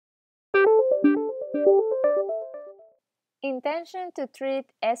Intention to treat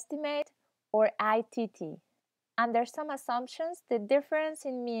estimate, or ITT. Under some assumptions, the difference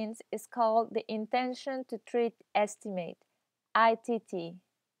in means is called the intention to treat estimate, ITT.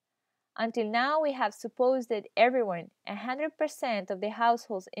 Until now, we have supposed that everyone, 100% of the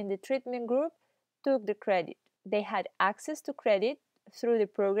households in the treatment group, took the credit. They had access to credit through the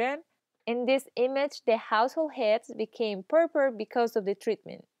program. In this image, the household heads became purple because of the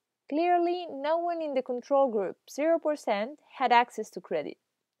treatment. Clearly, no one in the control group, 0%, had access to credit.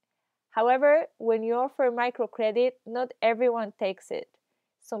 However, when you offer microcredit, not everyone takes it.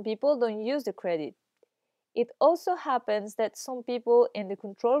 Some people don't use the credit. It also happens that some people in the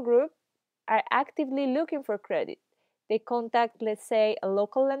control group are actively looking for credit. They contact, let's say, a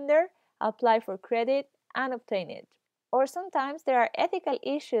local lender, apply for credit, and obtain it. Or sometimes there are ethical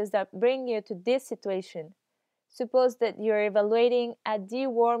issues that bring you to this situation. Suppose that you are evaluating a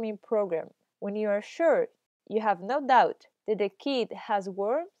deworming program. When you are sure, you have no doubt, that the kid has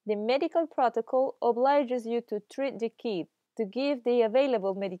worms, the medical protocol obliges you to treat the kid, to give the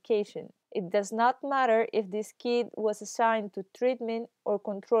available medication. It does not matter if this kid was assigned to treatment or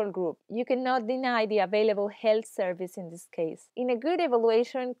control group. You cannot deny the available health service in this case. In a good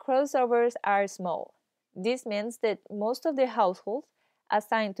evaluation, crossovers are small. This means that most of the households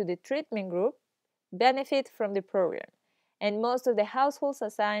assigned to the treatment group benefit from the program, and most of the households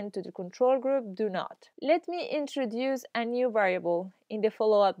assigned to the control group do not. Let me introduce a new variable in the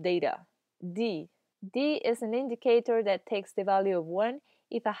follow-up data, D. D is an indicator that takes the value of 1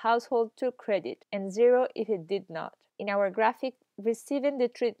 if a household took credit and 0 if it did not. In our graphic, receiving the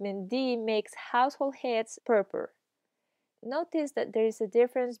treatment D makes household heads purple. Notice that there is a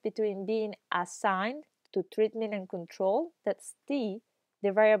difference between being assigned to treatment and control, that's D,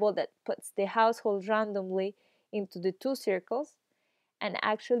 the variable that puts the household randomly into the two circles, and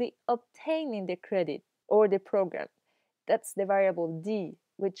actually obtaining the credit or the program. That's the variable D,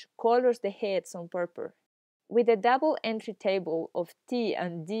 which colors the heads on purple. With a double entry table of T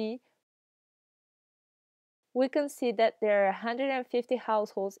and D, we can see that there are 150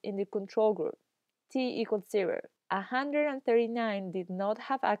 households in the control group, T equals 0. 139 did not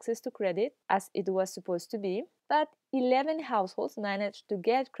have access to credit, as it was supposed to be, but 11 households managed to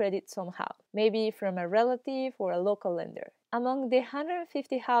get credit somehow, maybe from a relative or a local lender. Among the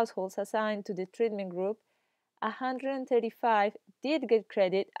 150 households assigned to the treatment group, 135 did get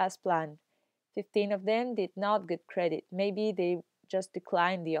credit as planned. 15 of them did not get credit. Maybe they just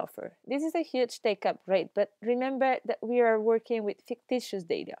declined the offer. This is a huge take-up rate, but remember that we are working with fictitious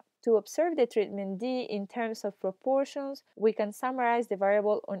data. To observe the treatment D in terms of proportions, we can summarize the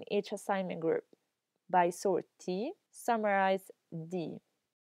variable on each assignment group. By sort T, summarize D.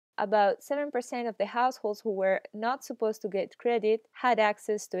 About 7% of the households who were not supposed to get credit had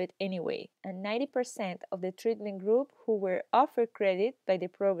access to it anyway, and 90% of the treatment group who were offered credit by the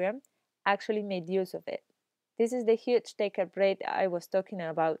program actually made use of it. This is the huge take-up rate I was talking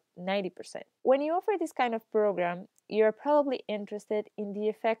about, 90%. When you offer this kind of program, you're probably interested in the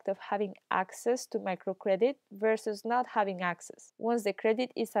effect of having access to microcredit versus not having access. Once the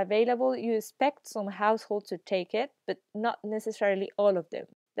credit is available, you expect some households to take it, but not necessarily all of them.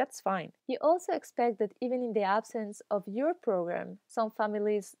 That's fine. You also expect that even in the absence of your program, some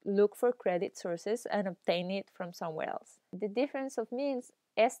families look for credit sources and obtain it from somewhere else. The difference of means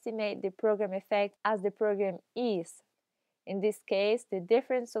estimate the program effect as the program is. In this case, the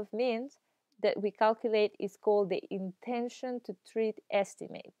difference of means that we calculate is called the intention to treat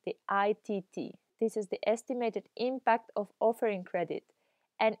estimate, the ITT. This is the estimated impact of offering credit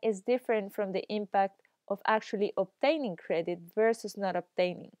and is different from the impact of actually obtaining credit versus not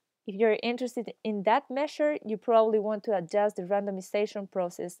obtaining. If you're interested in that measure, you probably want to adjust the randomization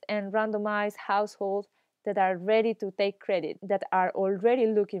process and randomize households that are ready to take credit, that are already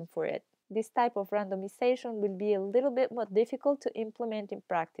looking for it. This type of randomization will be a little bit more difficult to implement in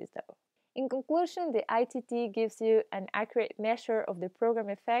practice though. In conclusion, the ITT gives you an accurate measure of the program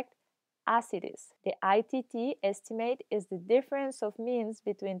effect as it is. The ITT estimate is the difference of means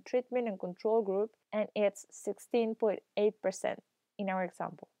between treatment and control group, and it's 16.8% in our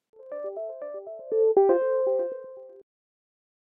example.